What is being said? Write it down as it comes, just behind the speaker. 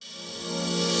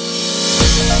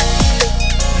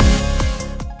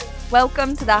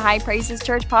Welcome to the High Praises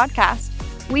Church podcast.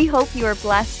 We hope you are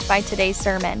blessed by today's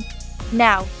sermon.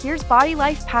 Now, here's Body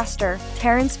Life Pastor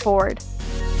Terence Ford.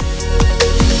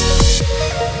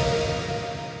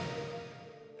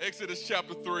 Exodus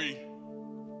chapter 3.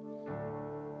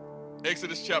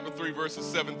 Exodus chapter 3, verses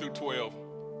 7 through 12.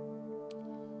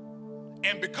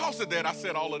 And because of that, I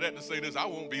said all of that to say this. I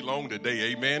won't be long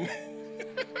today, amen.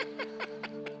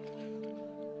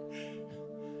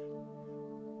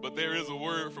 But there is a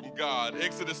word from God.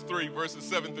 Exodus 3, verses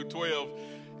 7 through 12.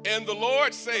 And the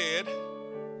Lord said,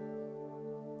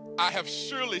 I have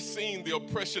surely seen the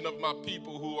oppression of my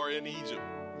people who are in Egypt,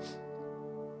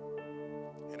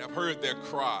 and I've heard their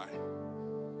cry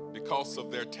because of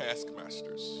their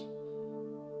taskmasters,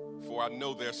 for I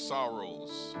know their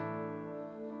sorrows.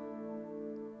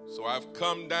 So I've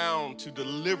come down to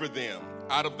deliver them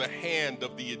out of the hand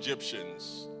of the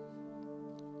Egyptians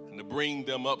and to bring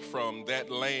them up from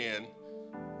that land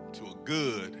to a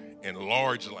good and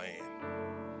large land,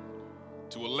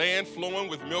 to a land flowing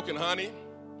with milk and honey,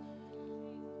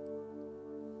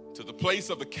 to the place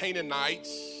of the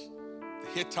Canaanites, the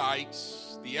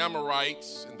Hittites, the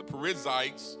Amorites, and the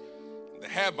Perizzites, and the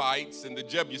Havites, and the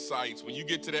Jebusites. When you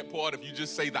get to that part, if you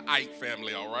just say the Ite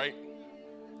family, all right?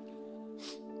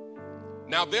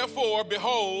 Now therefore,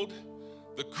 behold,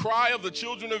 the cry of the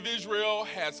children of Israel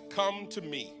has come to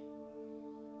me,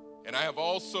 and I have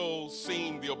also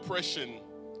seen the oppression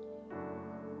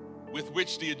with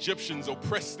which the Egyptians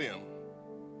oppress them.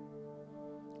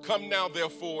 Come now,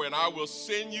 therefore, and I will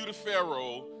send you to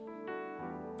Pharaoh,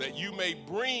 that you may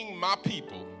bring my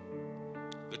people,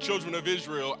 the children of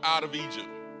Israel, out of Egypt.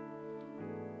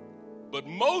 But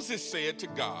Moses said to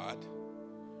God,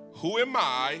 who am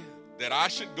I that I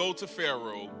should go to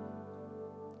Pharaoh,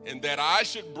 and that I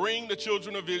should bring the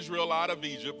children of Israel out of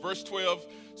Egypt? Verse 12,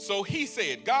 so he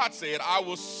said, God said, I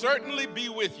will certainly be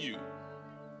with you,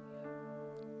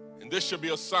 and this shall be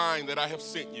a sign that I have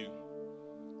sent you.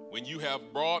 When you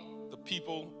have brought the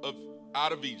people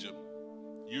out of Egypt,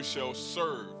 you shall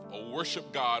serve or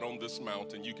worship God on this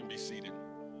mountain. You can be seated.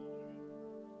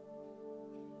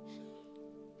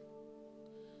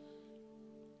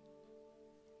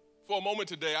 For a moment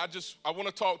today, I want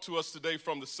to talk to us today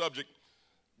from the subject,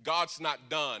 God's not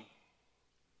done.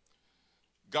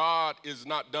 God is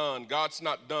not done. God's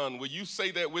not done. Will you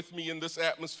say that with me in this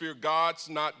atmosphere? God's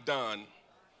not done.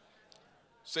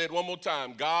 Say it one more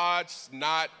time. God's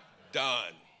not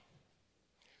done.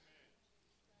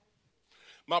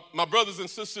 My brothers and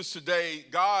sisters, today,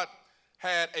 God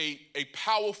had a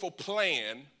powerful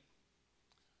plan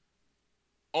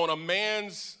on a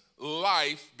man's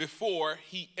life before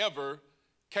he ever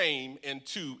came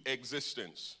into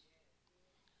existence.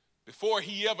 Before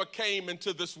he ever came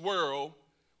into this world,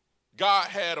 God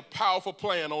had a powerful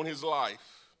plan on his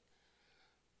life.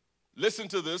 Listen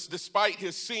to this. Despite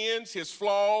his sins, his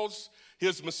flaws,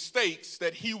 his mistakes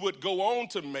that he would go on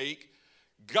to make,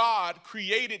 God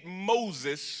created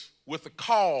Moses with a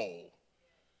call,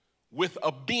 with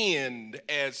a bend,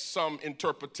 as some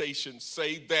interpretations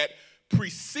say, that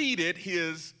preceded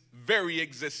his very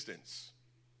existence.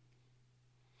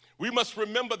 We must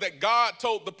remember that God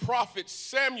told the prophet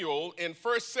Samuel in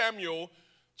 1 Samuel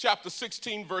chapter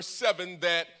 16, verse 7,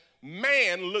 that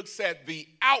man looks at the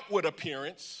outward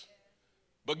appearance,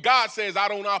 but God says, I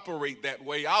don't operate that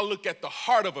way. I look at the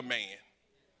heart of a man.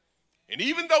 And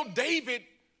even though David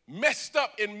messed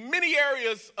up in many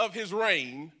areas of his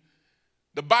reign,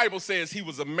 the Bible says he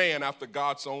was a man after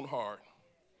God's own heart,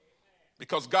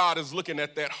 because God is looking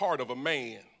at that heart of a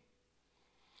man.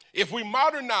 If we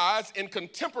modernize and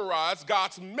contemporize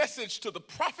God's message to the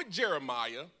prophet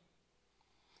Jeremiah,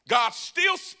 God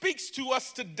still speaks to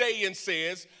us today and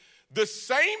says the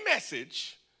same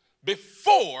message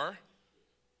before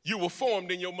you were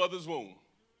formed in your mother's womb.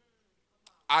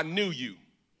 I knew you,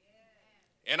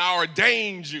 and I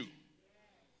ordained you.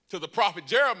 To the prophet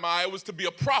Jeremiah, it was to be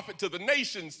a prophet to the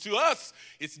nations. To us,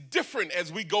 it's different as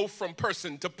we go from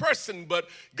person to person, but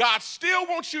God still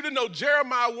wants you to know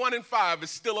Jeremiah 1 and 5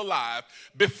 is still alive.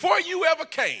 Before you ever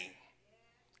came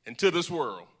into this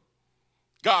world,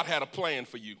 God had a plan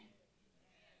for you.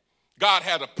 God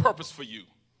had a purpose for you.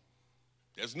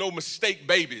 There's no mistake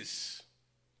babies.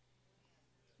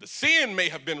 The sin may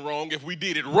have been wrong if we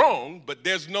did it wrong, but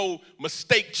there's no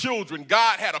mistake children.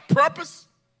 God had a purpose,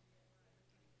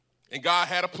 and God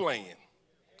had a plan.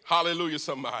 Hallelujah,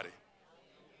 somebody.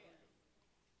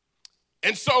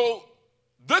 And so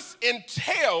this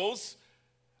entails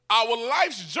our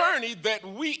life's journey that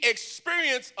we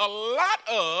experience a lot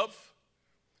of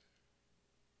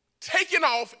taking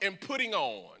off and putting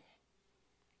on.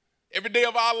 Every day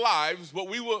of our lives, what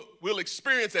we will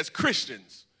experience as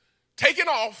Christians, taking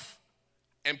off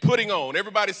and putting on.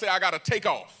 Everybody say, I got to take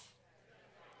off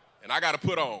and I got to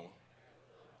put on.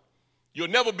 You'll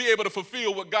never be able to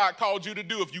fulfill what God called you to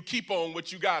do if you keep on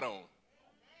what you got on.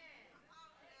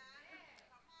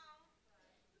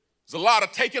 There's a lot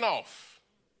of taking off.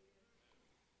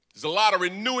 There's a lot of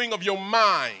renewing of your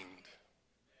mind.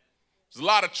 There's a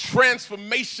lot of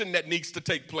transformation that needs to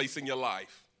take place in your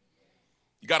life.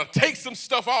 You got to take some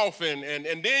stuff off and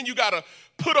then you got to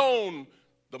put on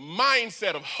the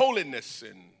mindset of holiness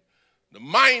and the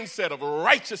mindset of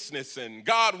righteousness and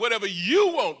God, whatever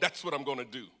you want, that's what I'm going to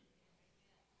do.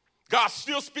 God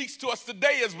still speaks to us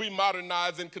today as we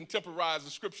modernize and contemporize the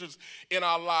scriptures in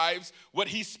our lives. What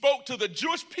he spoke to the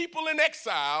Jewish people in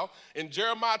exile in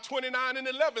Jeremiah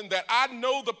 29:11, that I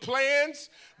know the plans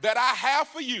that I have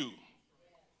for you,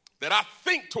 that I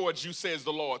think towards you, says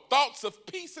the Lord, thoughts of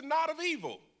peace and not of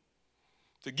evil,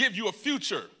 to give you a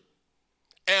future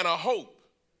and a hope.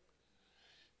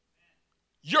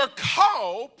 Your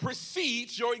call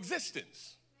precedes your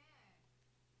existence.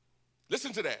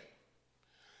 Listen to that.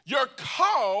 Your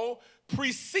call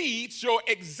precedes your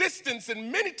existence,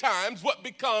 and many times what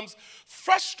becomes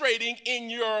frustrating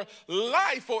in your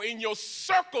life or in your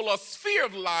circle or sphere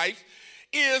of life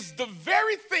is the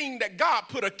very thing that God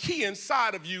put a key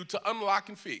inside of you to unlock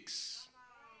and fix.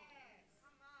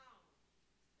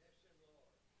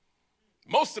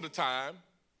 Most of the time,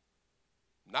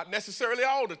 not necessarily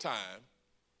all the time,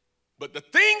 but the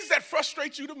things that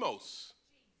frustrate you the most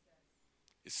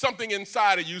is something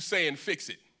inside of you saying, fix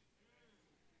it.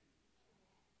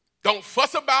 Don't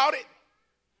fuss about it.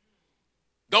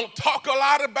 Don't talk a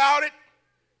lot about it,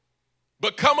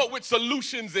 but come up with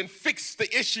solutions and fix the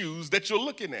issues that you're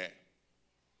looking at.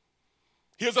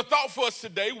 Here's a thought for us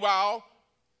today. While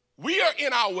we are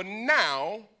in our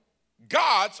now,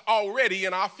 God's already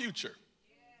in our future.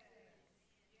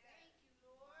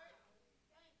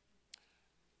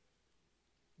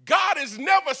 God is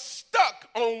never stuck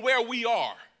on where we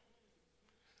are.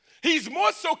 He's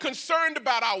more so concerned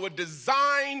about our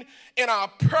design and our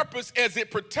purpose as it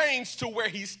pertains to where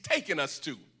he's taken us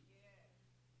to.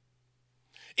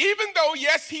 Even though,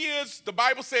 yes, he is, the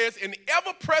Bible says, an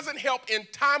ever-present help in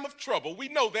time of trouble. We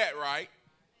know that, right?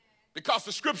 Because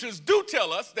the scriptures do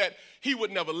tell us that he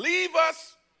would never leave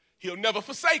us. He'll never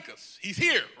forsake us. He's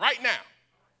here right now.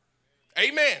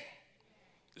 Amen.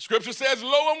 The scripture says,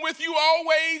 lo, I'm with you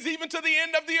always, even to the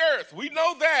end of the earth. We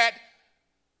know that.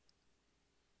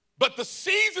 But the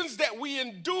seasons that we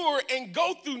endure and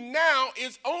go through now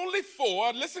is only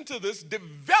for, listen to this,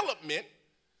 development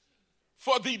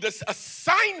for the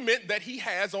assignment that he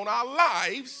has on our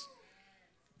lives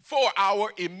for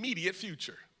our immediate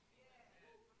future.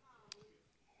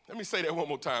 Let me say that one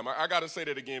more time. I got to say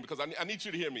that again because I need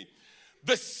you to hear me.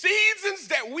 The seasons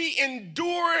that we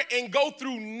endure and go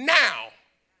through now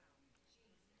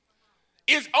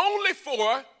is only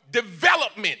for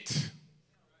development.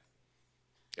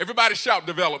 Everybody shout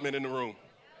development in the room.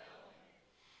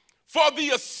 For the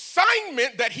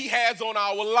assignment that he has on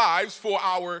our lives for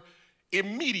our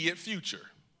immediate future.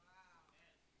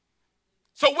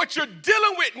 So what you're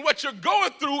dealing with and what you're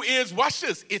going through is, watch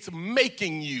this, it's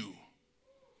making you.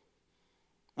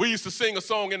 We used to sing a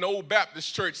song in the old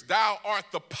Baptist church, thou art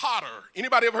the potter.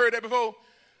 Anybody ever heard that before?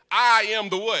 I am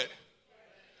the what?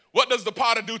 What does the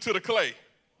potter do to the clay?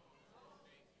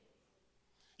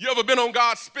 You ever been on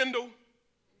God's spindle?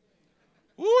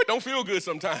 Ooh, it don't feel good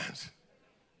sometimes.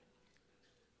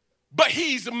 But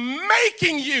he's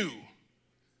making you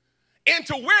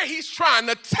into where he's trying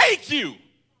to take you.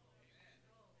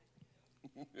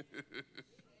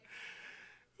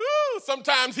 Ooh,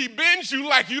 sometimes he bends you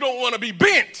like you don't want to be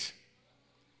bent.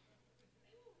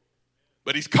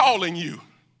 But he's calling you.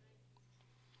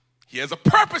 He has a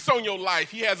purpose on your life.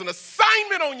 He has an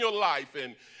assignment on your life.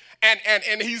 And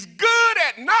he's good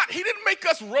at he didn't make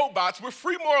us robots. We're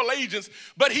free moral agents.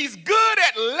 But he's good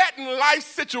at letting life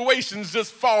situations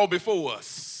just fall before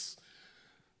us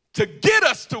to get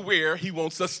us to where he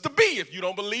wants us to be. If you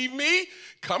don't believe me,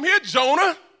 come here,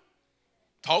 Jonah.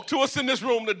 Talk to us in this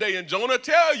room today. And Jonah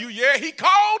tell you, yeah, he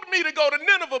called me to go to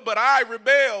Nineveh, but I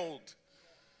rebelled.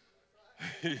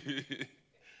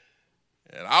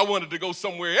 And I wanted to go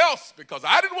somewhere else because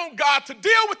I didn't want God to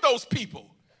deal with those people.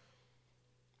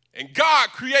 And God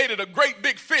created a great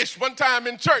big fish. One time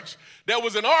in church, there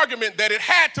was an argument that it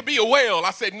had to be a whale.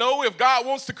 I said, no, if God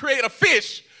wants to create a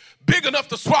fish big enough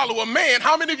to swallow a man,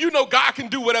 how many of you know God can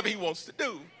do whatever he wants to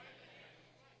do?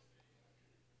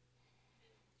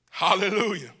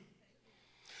 Hallelujah.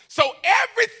 So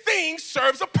everything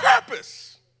serves a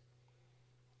purpose.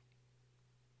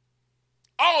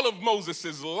 All of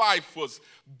Moses' life was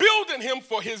building him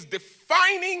for his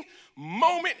defining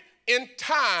moment in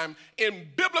time in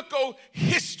biblical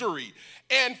history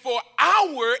and for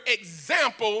our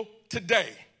example today.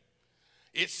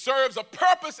 It serves a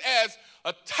purpose as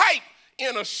a type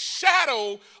and a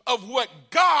shadow of what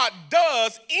God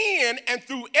does in and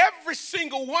through every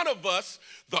single one of us.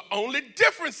 The only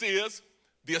difference is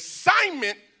the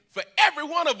assignment for every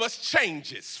one of us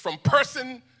changes from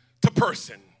person to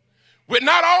person. We're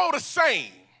not all the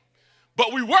same,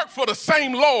 but we work for the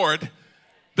same Lord,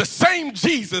 the same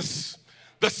Jesus,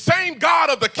 the same God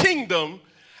of the kingdom,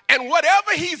 and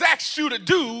whatever he's asked you to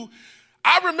do.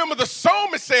 I remember the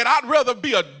psalmist said, I'd rather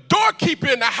be a doorkeeper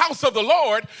in the house of the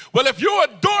Lord. Well, if you're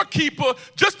a doorkeeper,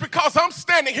 just because I'm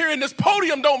standing here in this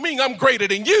podium don't mean I'm greater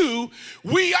than you.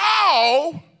 We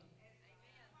all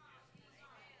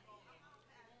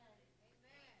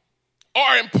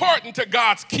are important to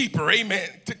God's keeper, amen,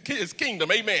 to his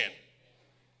kingdom, amen.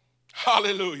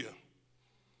 Hallelujah.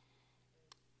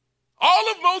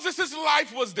 All of Moses'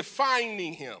 life was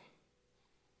defining him.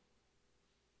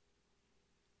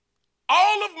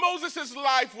 All of Moses'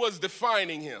 life was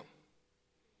defining him.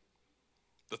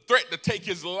 The threat to take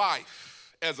his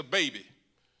life as a baby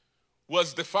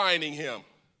was defining him.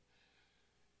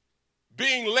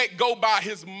 Being let go by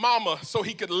his mama so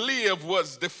he could live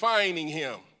was defining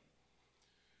him.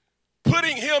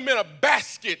 Putting him in a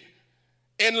basket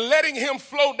and letting him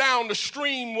flow down the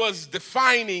stream was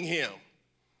defining him.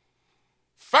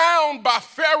 Found by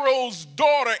Pharaoh's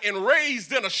daughter and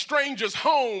raised in a stranger's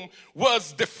home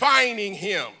was defining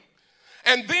him.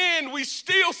 And then we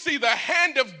still see the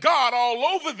hand of God all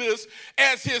over this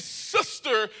as his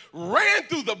sister ran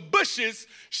through the bushes.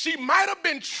 She might have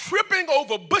been tripping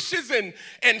over bushes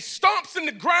and stumps in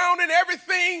the ground and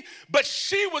everything, but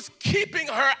she was keeping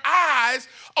her eyes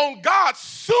on God's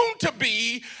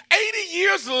soon-to-be, 80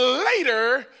 years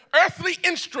later, earthly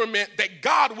instrument that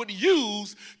God would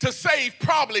use to save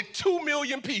probably 2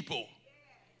 million people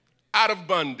out of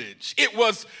bondage. It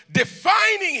was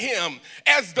defining him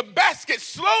as the basket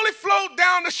slowly flowed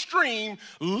down the stream.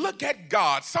 Look at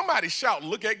God. Somebody shout,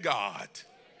 look at God.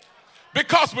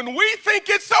 Because when we think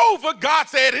it's over, God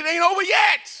said it ain't over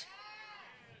yet.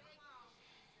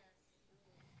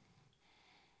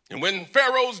 And when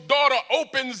Pharaoh's daughter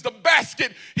opens the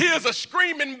basket, here's a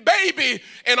screaming baby.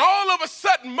 And all of a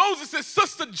sudden, Moses'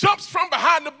 sister jumps from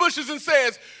behind the bushes and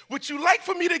says, would you like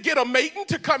for me to get a maiden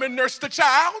to come and nurse the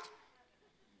child?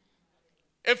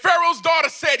 And Pharaoh's daughter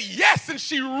said yes, and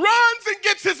she runs and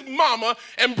gets his mama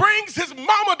and brings his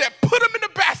mama that put him in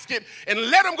the basket and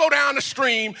let him go down the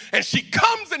stream, and she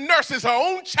comes and nurses her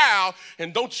own child.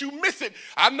 And don't you miss it.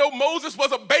 I know Moses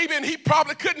was a baby and he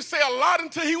probably couldn't say a lot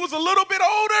until he was a little bit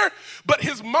older, but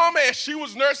his mama, as she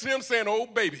was nursing him, saying, oh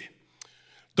baby,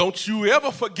 don't you ever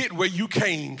forget where you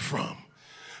came from.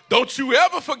 Don't you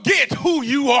ever forget who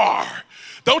you are.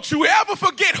 Don't you ever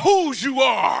forget whose you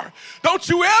are. Don't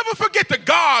you ever forget the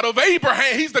God of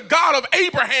Abraham. He's the God of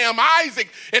Abraham, Isaac,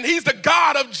 and he's the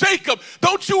God of Jacob.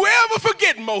 Don't you ever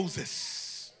forget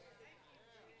Moses.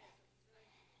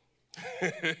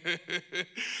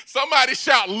 Somebody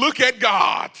shout, look at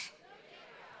God.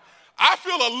 I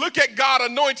feel a look at God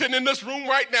anointing in this room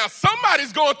right now.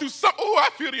 Somebody's going through something. Oh,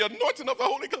 I feel the anointing of the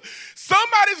Holy Ghost.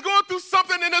 Somebody's going through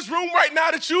something in this room right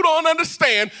now that you don't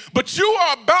understand, but you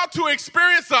are about to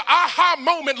experience an aha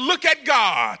moment. Look at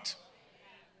God.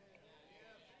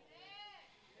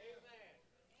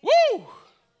 Woo!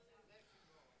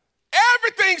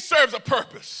 Everything serves a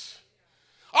purpose.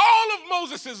 All of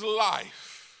Moses' life.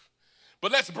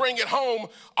 But let's bring it home.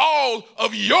 All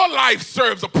of your life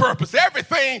serves a purpose.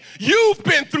 Everything you've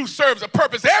been through serves a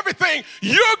purpose. Everything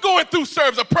you're going through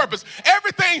serves a purpose.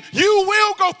 Everything you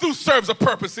will go through serves a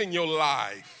purpose in your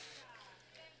life.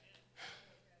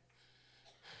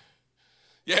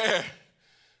 Yeah.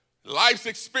 Life's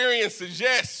experiences,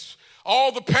 yes.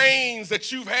 All the pains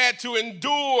that you've had to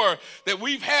endure, that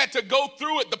we've had to go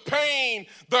through it, the pain,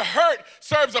 the hurt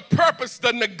serves a purpose,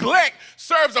 the neglect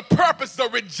serves a purpose, the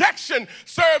rejection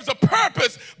serves a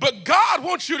purpose. But God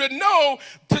wants you to know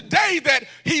today that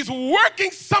he's working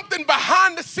something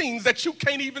behind the scenes that you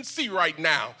can't even see right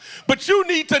now. But you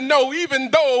need to know,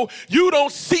 even though you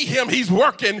don't see him, he's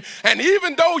working. And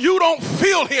even though you don't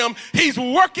feel him, he's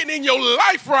working in your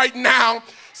life right now.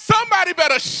 Somebody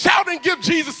better shout and give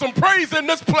Jesus some praise in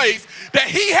this place that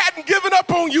he hadn't given up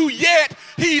on you yet.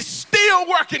 He's still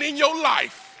working in your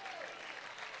life.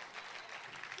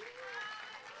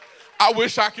 I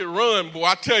wish I could run, boy.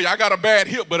 I tell you, I got a bad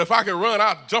hip, but if I could run,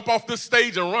 I'd jump off this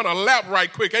stage and run a lap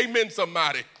right quick. Amen,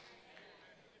 somebody.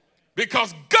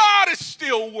 Because God is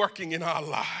still working in our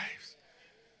lives.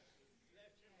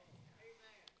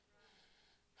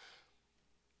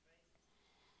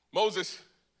 Moses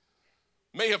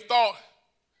may have thought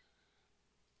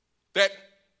that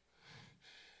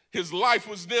his life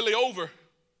was nearly over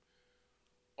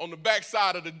on the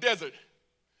backside of the desert.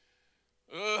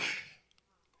 I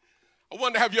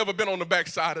wonder, have you ever been on the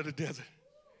backside of the desert?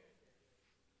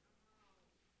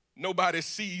 Nobody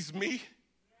sees me.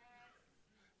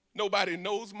 Nobody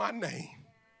knows my name.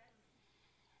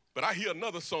 But I hear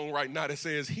another song right now that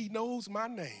says, he knows my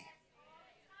name.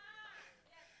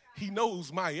 He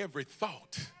knows my every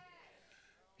thought.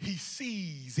 He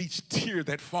sees each tear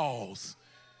that falls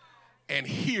and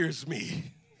hears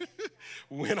me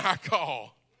when I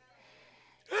call.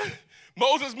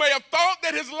 Moses may have thought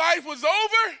that his life was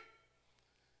over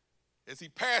as he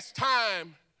passed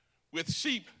time with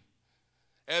sheep.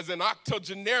 As an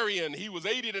octogenarian, he was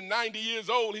 80 to 90 years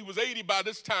old. He was 80 by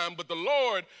this time, but the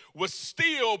Lord was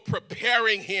still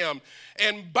preparing him.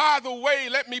 And by the way,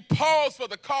 let me pause for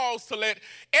the cause to let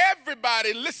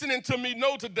everybody listening to me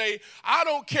know today, I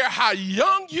don't care how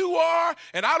young you are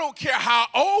and I don't care how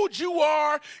old you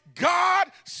are, God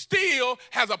still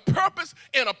has a purpose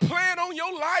and a plan on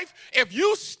your life. If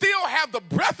you still have the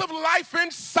breath of life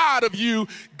inside of you,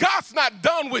 God's not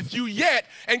done with you yet,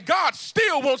 and God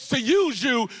still wants to use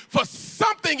you for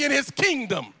something in his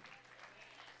kingdom.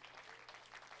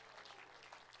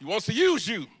 He wants to use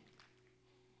you.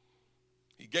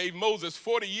 He gave Moses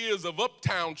 40 years of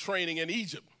uptown training in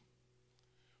Egypt,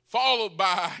 followed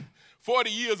by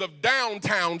 40 years of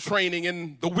downtown training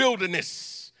in the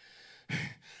wilderness.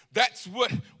 That's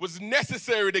what was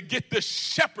necessary to get the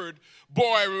shepherd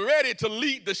boy ready to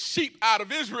lead the sheep out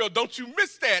of Israel. Don't you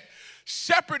miss that.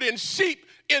 Shepherding sheep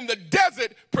in the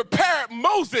desert prepared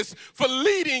Moses for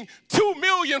leading 2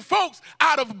 million folks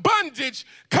out of bondage,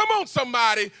 come on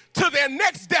somebody, to their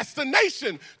next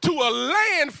destination, to a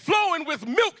land flowing with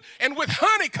milk and with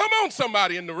honey. Come on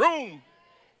somebody in the room.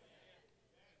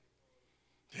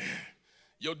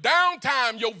 Your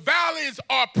downtime, your valleys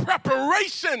are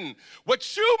preparation.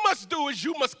 What you must do is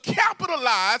you must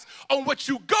capitalize on what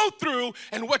you go through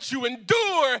and what you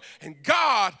endure, and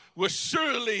God will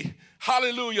surely,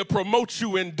 hallelujah, promote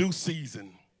you in due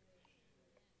season.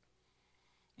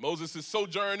 Moses'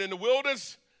 sojourn in the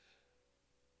wilderness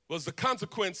was the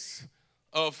consequence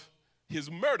of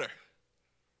his murder.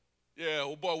 Yeah,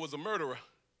 old boy was a murderer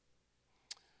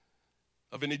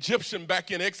of an Egyptian back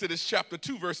in Exodus chapter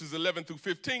 2, verses 11 through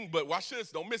 15. But watch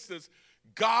this, don't miss this.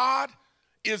 God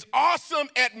is awesome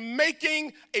at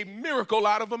making a miracle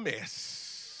out of a mess.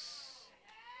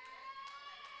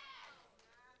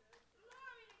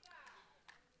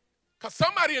 Because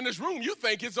somebody in this room, you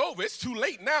think it's over. It's too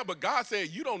late now, but God said,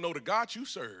 you don't know the God you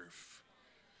serve.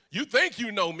 You think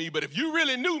you know me, but if you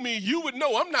really knew me, you would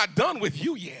know I'm not done with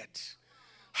you yet.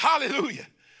 Hallelujah.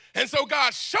 And so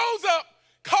God shows up,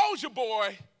 calls your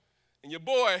boy, and your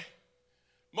boy,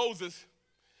 Moses,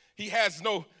 he has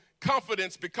no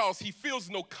confidence because he feels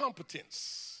no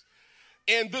competence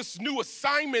in this new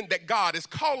assignment that God is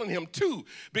calling him to,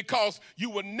 because you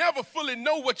will never fully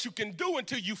know what you can do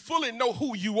until you fully know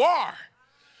who you are.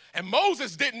 And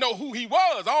Moses didn't know who he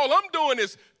was. All I'm doing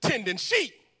is tending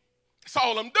sheep. That's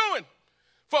all I'm doing.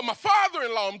 For my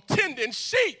father-in-law, I'm tending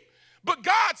sheep. But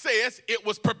God says it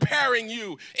was preparing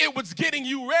you. It was getting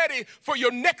you ready for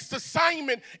your next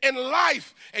assignment in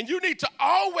life. And you need to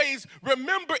always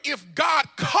remember, if God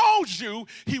calls you,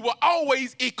 he will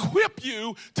always equip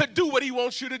you to do what he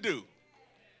wants you to do.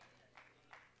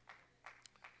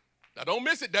 Now, don't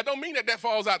miss it. That don't mean that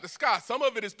falls out the sky. Some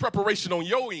of it is preparation on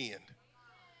your end.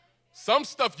 Some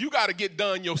stuff you got to get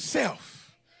done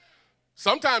yourself.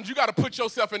 Sometimes you got to put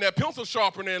yourself in that pencil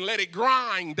sharpener and let it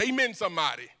grind. Amen,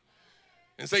 somebody.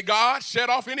 And say, God, shut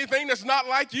off anything that's not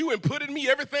like you and put in me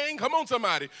everything. Come on,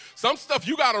 somebody. Some stuff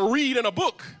you got to read in a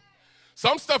book.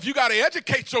 Some stuff you got to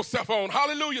educate yourself on.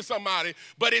 Hallelujah, somebody.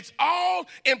 But it's all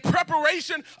in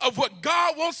preparation of what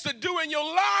God wants to do in your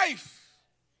life.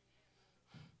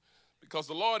 Because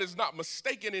the Lord is not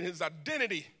mistaken in his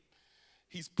identity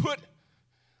he's put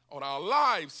on our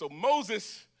lives. So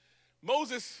Moses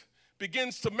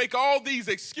begins to make all these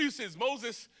excuses.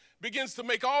 Moses begins to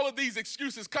make all of these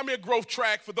excuses. Come here, Growth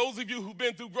Track. For those of you who've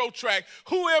been through Growth Track,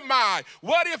 who am I?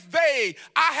 What if they?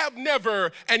 I have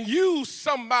never, and you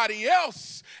somebody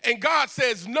else. And God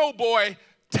says, no, boy,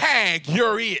 tag,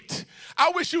 you're it.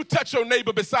 I wish you touch your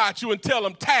neighbor beside you and tell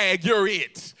them, tag, you're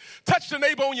it. Touch the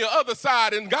neighbor on your other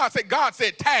side, and God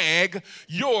said, tag,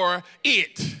 you're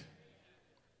it.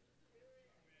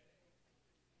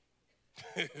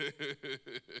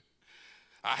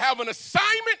 I have an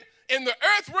assignment in the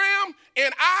earth realm,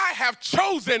 and I have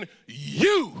chosen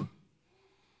you.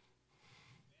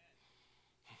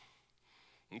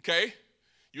 Okay?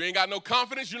 You ain't got no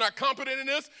confidence. You're not confident in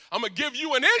this. I'm going to give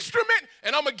you an instrument,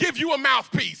 and I'm going to give you a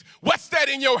mouthpiece. What's that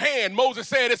in your hand? Moses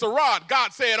said, it's a rod.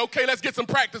 God said, okay, let's get some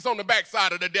practice on the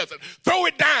backside of the desert. Throw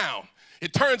it down.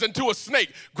 It turns into a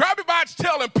snake. Grab it by its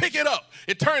tail and pick it up.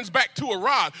 It turns back to a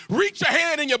rod. Reach your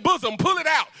hand in your bosom. Pull it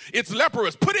out. It's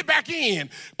leprous. Put it back in.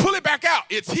 Pull it back out.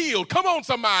 It's healed. Come on,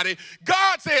 somebody.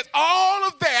 God says all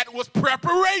of that was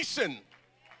preparation.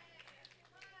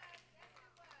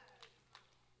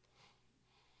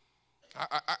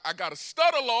 I got to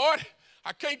stutter, Lord.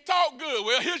 I can't talk good.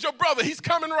 Well, here's your brother. He's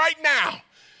coming right now.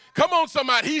 Come on,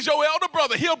 somebody. He's your elder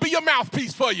brother. He'll be your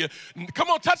mouthpiece for you. Come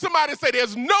on, touch somebody and say,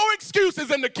 there's no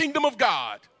excuses in the kingdom of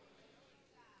God.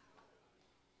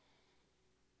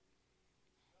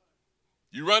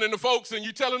 You run into folks and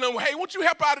you telling them, hey, won't you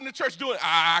help out in the church doing it?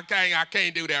 I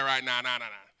can't do that right now. No.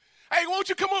 Hey, won't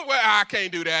you come on? Well, I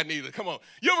can't do that neither. Come on.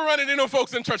 You ever run into them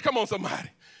folks in church? Come on, somebody.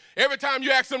 Every time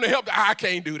you ask them to help, I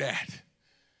can't do that.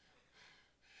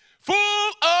 Full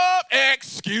of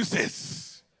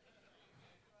excuses.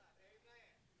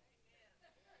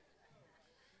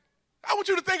 I want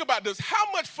you to think about this.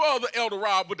 How much further, Elder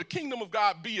Rob, would the kingdom of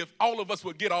God be if all of us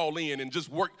would get all in and just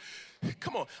work?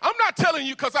 Come on. I'm not telling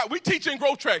you because we teach in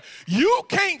Growth Track. You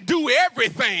can't do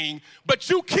everything, but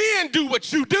you can do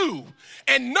what you do.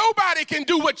 And nobody can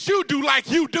do what you do like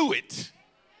you do it.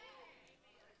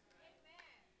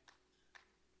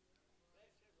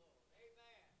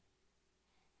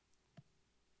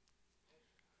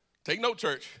 Take note,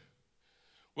 church,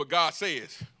 what God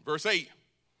says. Verse 8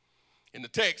 in the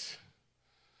text.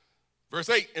 Verse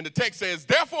 8 in the text says,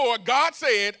 therefore God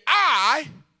said, I,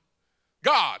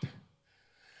 God,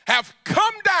 have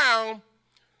come down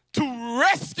to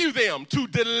rescue them, to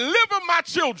deliver my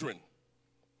children.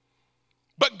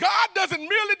 But God doesn't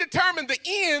merely determine the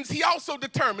ends, he also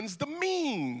determines the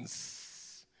means.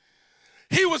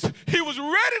 He was ready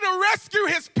to rescue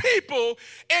his people,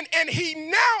 and he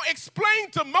now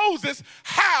explained to Moses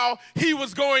how he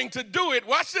was going to do it.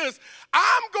 Watch this.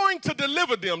 I'm going to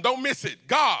deliver them. Don't miss it.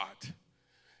 God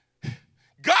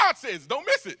says, don't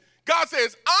miss it. God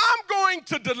says, I'm going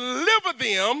to deliver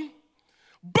them,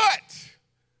 but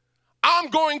I'm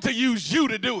going to use you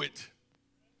to do it.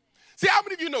 See, how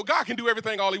many of you know God can do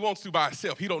everything all he wants to by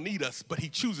himself? He don't need us, but he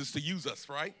chooses to use us,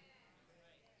 right?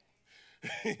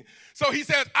 So he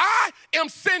says, I am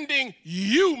sending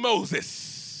you,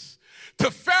 Moses,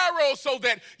 to Pharaoh so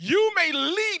that you may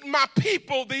lead my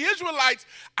people, the Israelites,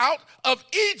 out of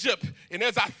Egypt. And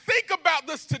as I think about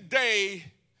this today,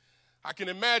 I can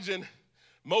imagine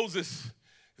Moses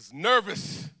is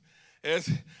nervous as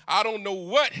I don't know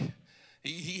what.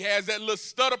 He has that little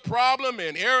stutter problem,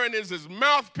 and Aaron is his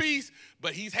mouthpiece,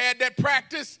 but he's had that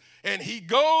practice, and he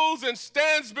goes and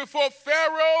stands before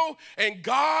Pharaoh, and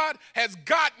God has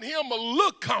gotten him a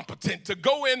little competent to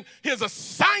go in his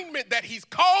assignment that he's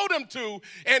called him to,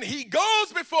 and he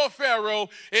goes before Pharaoh,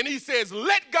 and he says,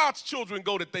 let God's children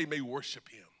go that they may worship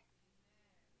him.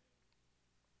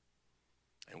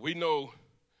 And we know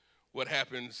what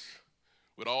happens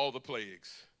with all the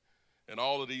plagues and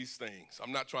all of these things.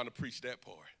 I'm not trying to preach that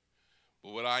part.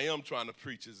 But what I am trying to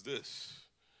preach is this.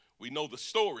 We know the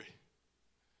story.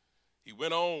 He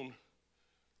went on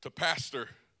to pastor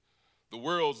the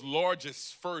world's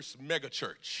largest first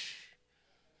megachurch.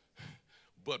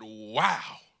 But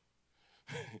wow.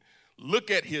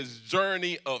 Look at his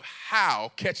journey of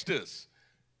how, catch this,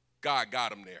 God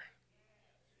got him there.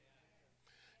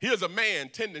 Here's a man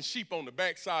tending sheep on the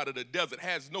backside of the desert,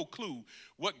 has no clue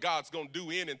what God's going to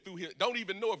do in and through him. Don't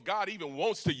even know if God even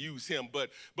wants to use him. But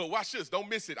watch this. Don't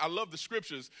miss it. I love the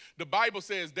scriptures. The Bible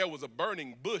says there was a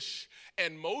burning bush.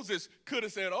 And Moses could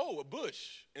have said, oh, a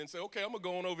bush. And say, okay, I'm going to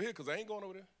go on over here because I ain't going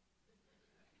over there.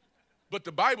 But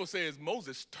the Bible says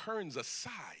Moses turns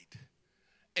aside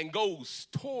and goes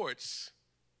towards.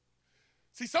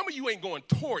 See, some of you ain't going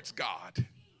towards God.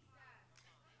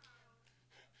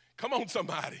 Come on,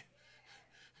 somebody.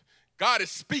 God is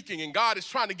speaking, and God is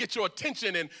trying to get your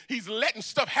attention, and he's letting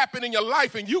stuff happen in your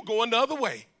life, and you going the other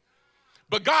way.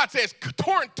 But God says,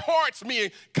 turn towards me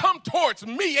and come towards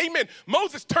me. Amen.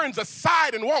 Moses turns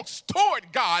aside and walks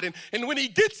toward God, and when he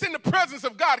gets in the presence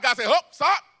of God, God says, oh,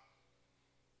 stop.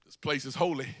 This place is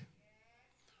holy.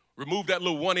 Remove that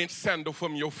little 1-inch sandal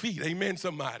from your feet. Amen,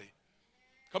 somebody.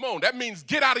 Come on, that means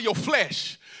get out of your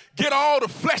flesh. Get all the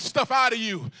flesh stuff out of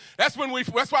you. That's why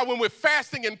when we're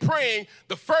fasting and praying,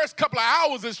 the first couple of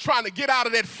hours is trying to get out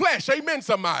of that flesh. Amen,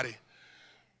 somebody.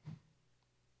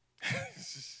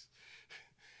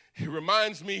 It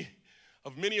reminds me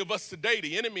of many of us today.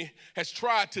 The enemy has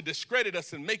tried to discredit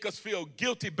us and make us feel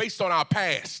guilty based on our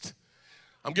past.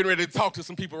 I'm getting ready to talk to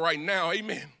some people right now.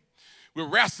 Amen. We're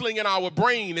wrestling in our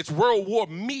brain. It's World War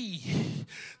me.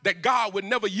 That God would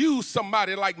never use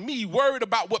somebody like me, worried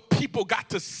about what people got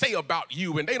to say about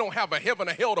you, and they don't have a heaven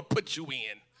or hell to put you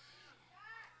in.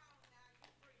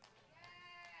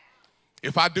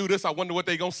 If I do this, I wonder what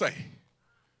they gonna say.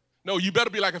 No, you better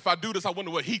be like, if I do this, I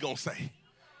wonder what he gonna say.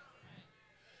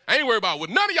 I ain't worried about what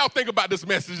none of y'all think about this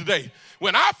message today.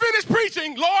 When I finish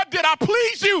preaching, Lord, did I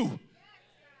please you?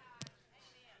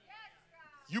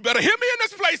 You better hear me in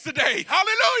this place today.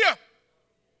 Hallelujah.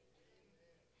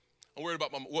 I'm worried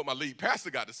about what my lead pastor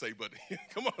got to say, but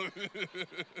come on.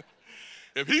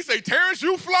 If he say, Terence,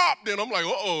 you flopped, then I'm like,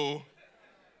 uh-oh.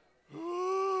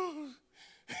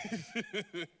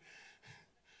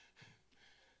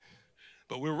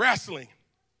 But we're wrestling.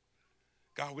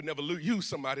 God would never use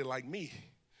somebody like me,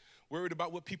 worried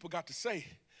about what people got to say.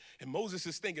 And Moses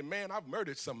is thinking, man, I've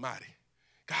murdered somebody.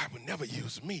 God would never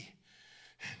use me.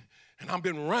 And I've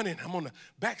been running. I'm on the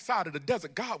backside of the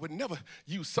desert. God would never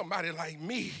use somebody like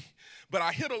me. But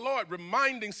I hear the Lord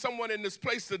reminding someone in this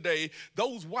place today,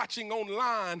 those watching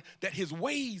online, that his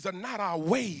ways are not our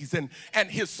ways, and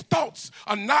his thoughts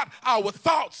are not our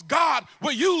thoughts. God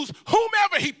will use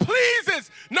whomever he pleases,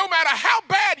 no matter how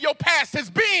bad your past has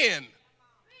been.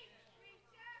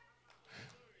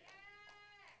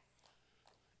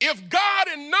 If God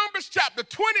in Numbers chapter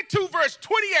 22, verse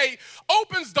 28,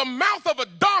 opens the mouth of a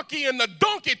donkey and the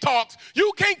donkey talks,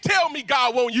 you can't tell me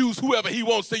God won't use whoever he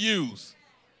wants to use.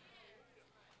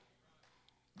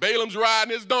 Balaam's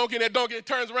riding his donkey, and that donkey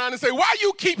turns around and says, why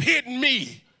you keep hitting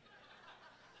me?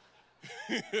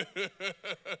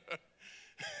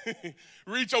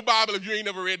 Read your Bible if you ain't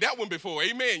never read that one before.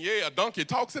 Amen. Yeah, a donkey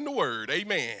talks in the word.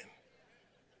 Amen.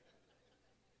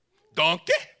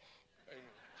 Donkey?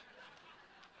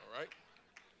 All right.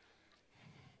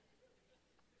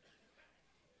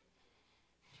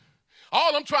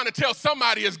 All I'm trying to tell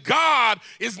somebody is God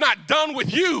is not done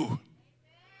with you.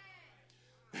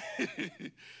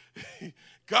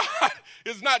 God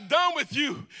is not done with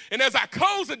you. And as I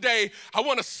close today, I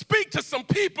want to speak to some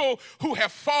people who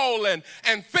have fallen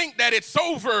and think that it's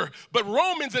over. But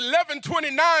Romans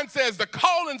 11:29 says the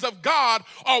callings of God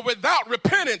are without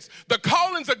repentance. The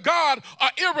callings of God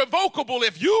are irrevocable.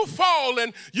 If you've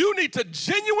fallen, you need to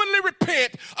genuinely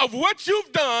repent of what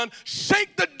you've done,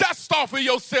 shake the dust off of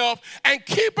yourself, and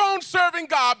keep on serving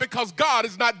God, because God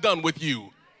is not done with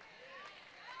you.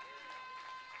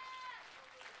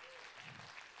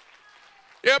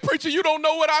 Yeah, preacher, you don't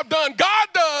know what I've done. God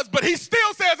does, but he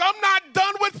still says, I'm not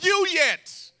done with you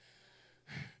yet.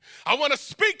 I want to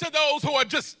speak to those who are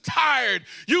just tired.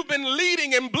 You've been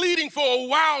leading and bleeding for a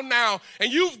while now,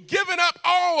 and you've given up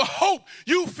all hope.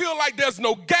 You feel like there's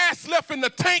no gas left in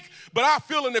the tank, but I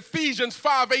feel an Ephesians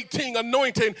 5:18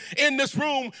 anointing in this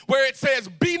room where it says,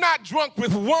 be not drunk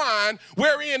with wine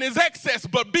wherein is excess,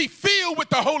 but be filled with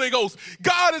the Holy Ghost.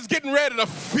 God is getting ready to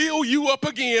fill you up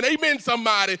again. Amen,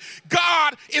 somebody.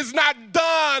 God is not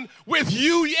done with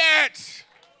you yet.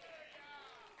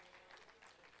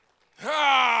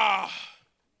 I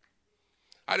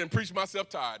didn't preach myself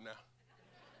tired now.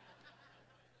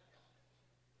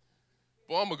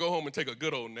 Boy, I'm going to go home and take a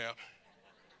good old nap.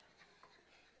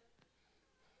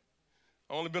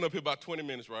 I've only been up here about 20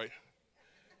 minutes, right?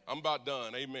 I'm about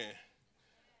done. Amen.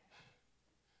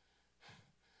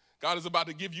 God is about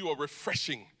to give you a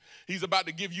refreshing. He's about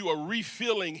to give you a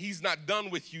refilling. He's not done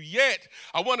with you yet.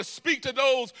 I want to speak to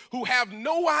those who have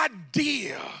no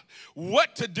idea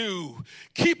what to do.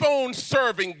 Keep on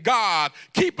serving God.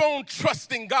 Keep on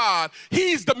trusting God.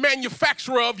 He's the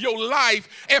manufacturer of your life.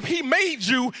 If he made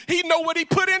you, he knows what he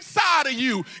put inside of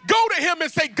you. Go to him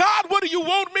and say, God, what do you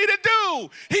want me to do?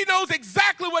 He knows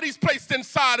exactly what he's placed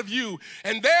inside of you.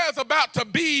 And there's about to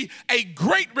be a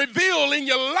great reveal in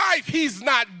your life. He's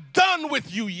not done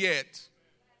with you yet.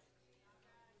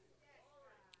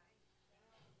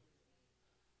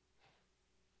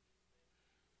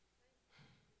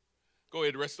 Go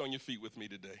ahead, rest on your feet with me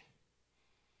today.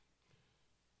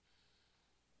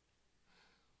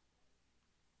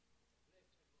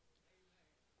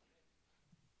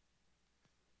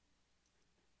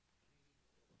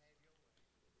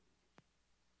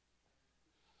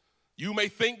 You may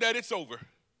think that it's over,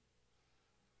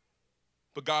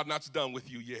 but God not done with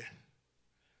you yet.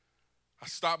 I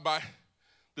stopped by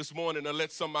this morning to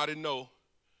let somebody know.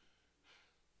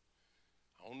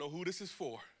 I don't know who this is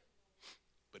for.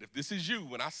 But if this is you,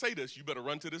 when I say this, you better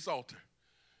run to this altar.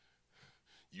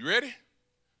 You ready?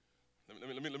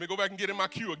 Let me go back and get in my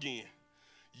queue again.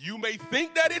 You may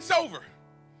think that it's over,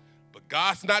 but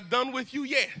God's not done with you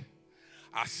yet.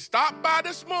 I stopped by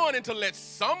this morning to let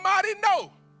somebody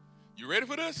know. You ready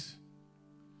for this?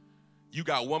 You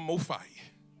got one more fight.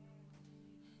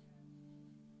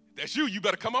 That's you. You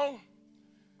better come on.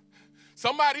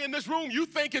 Somebody in this room, you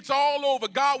think it's all over.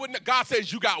 God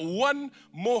says you got one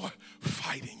more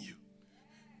fight in you.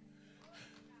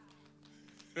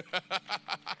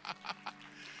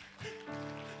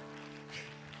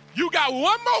 You got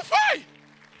one more fight.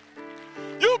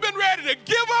 You've been ready to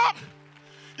give up.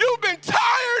 You've been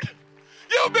tired.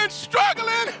 You've been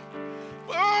struggling.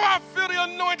 Oh, I feel the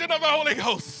anointing of the Holy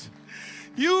Ghost.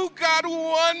 You got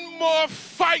one more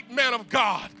fight, man of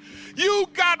God. You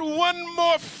got one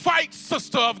more fight,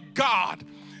 sister of God.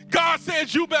 God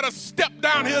says you better step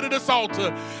down here to this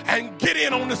altar and get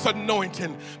in on this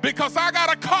anointing, because I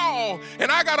got a call and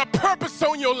I got a purpose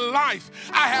on your life.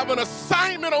 I have an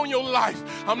assignment on your life.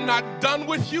 I'm not done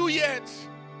with you yet.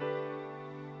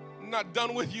 I'm not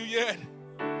done with you yet.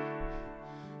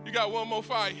 You got one more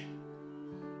fight.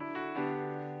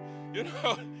 You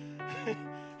know,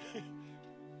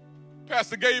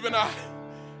 Pastor Gabe and I,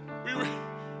 we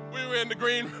were in the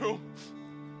green room,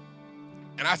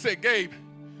 and I said, Gabe,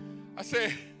 I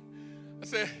said,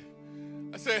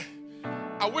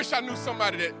 I wish I knew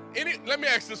somebody that, let me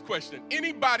ask this question.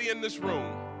 Anybody in this room,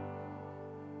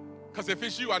 because if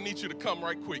it's you, I need you to come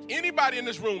right quick. Anybody in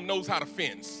this room knows how to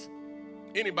fence?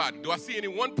 Anybody? Do I see any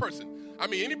one person? I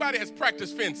mean, anybody has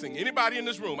practiced fencing? Anybody in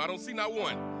this room? I don't see not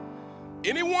one.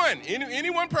 Anyone?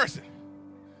 Any one person?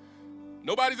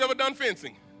 Nobody's ever done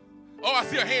fencing. Oh, I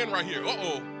see a hand right here.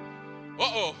 Uh-oh.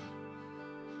 Uh-oh.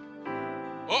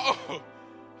 Uh-oh.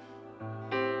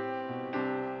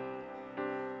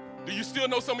 Do you still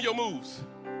know some of your moves?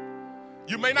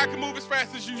 You may not can move as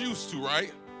fast as you used to,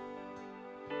 right?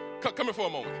 Come here for a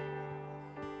moment.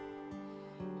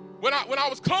 When I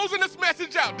was closing this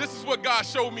message out, this is what God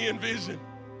showed me in vision.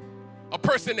 A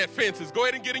person that fences. Go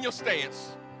ahead and get in your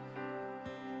stance.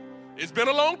 It's been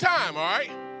a long time, all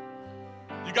right?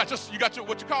 You got your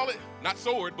what you call it? Not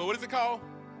sword, but what is it called?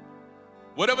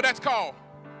 Whatever that's called.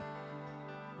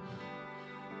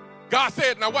 God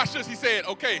said, now watch this. He said,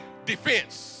 okay,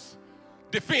 defense,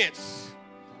 defense,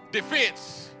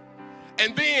 defense.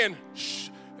 And then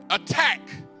attack.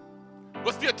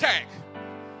 What's the attack?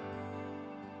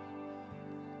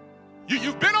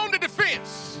 You've been on the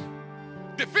defense.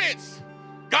 Defense.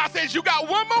 God says you got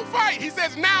one more fight. He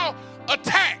says now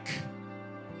attack.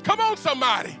 Come on,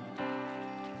 somebody.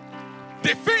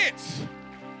 Defense.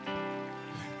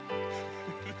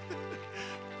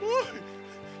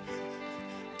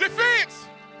 Defense.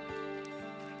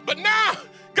 But now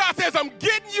God says I'm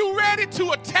getting you ready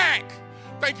to attack.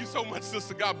 Thank you so much,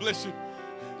 sister. God bless you.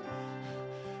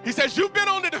 He says you've been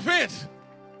on the defense,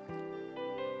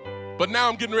 but now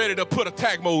I'm getting ready to put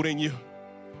attack mode in you.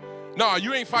 No,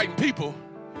 you ain't fighting people.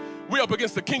 We're up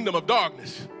against the kingdom of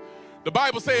darkness. The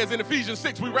Bible says in Ephesians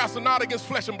 6, we wrestle not against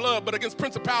flesh and blood, but against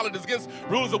principalities, against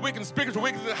rulers of wickedness, spiritual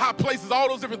wickedness in high places, all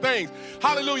those different things.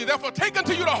 Hallelujah. Therefore, take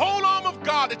unto you the whole arm of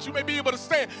God that you may be able to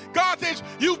stand. God says,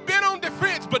 you've been on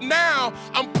defense, but now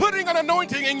I'm putting an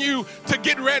anointing in you to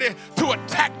get ready to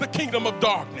attack the kingdom of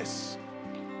darkness.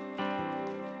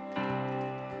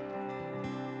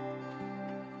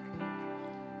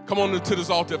 Come on to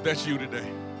this altar if that's you today.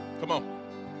 Come on.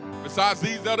 Besides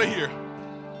these that are here,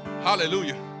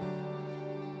 hallelujah.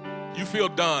 You feel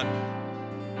done.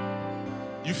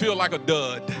 You feel like a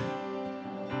dud.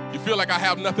 You feel like I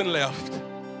have nothing left.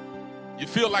 You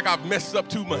feel like I've messed up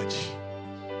too much.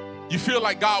 You feel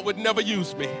like God would never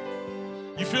use me.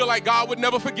 You feel like God would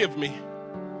never forgive me.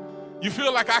 You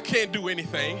feel like I can't do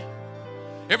anything.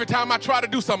 Every time I try to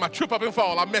do something, I trip up and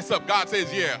fall. I mess up. God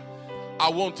says, yeah, I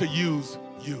want to use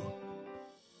you.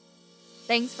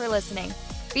 Thanks for listening.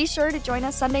 Be sure to join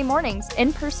us Sunday mornings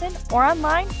in person or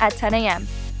online at 10 a.m.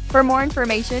 For more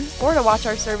information or to watch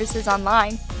our services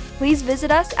online, please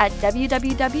visit us at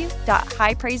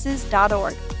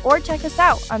www.highpraises.org or check us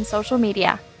out on social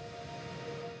media.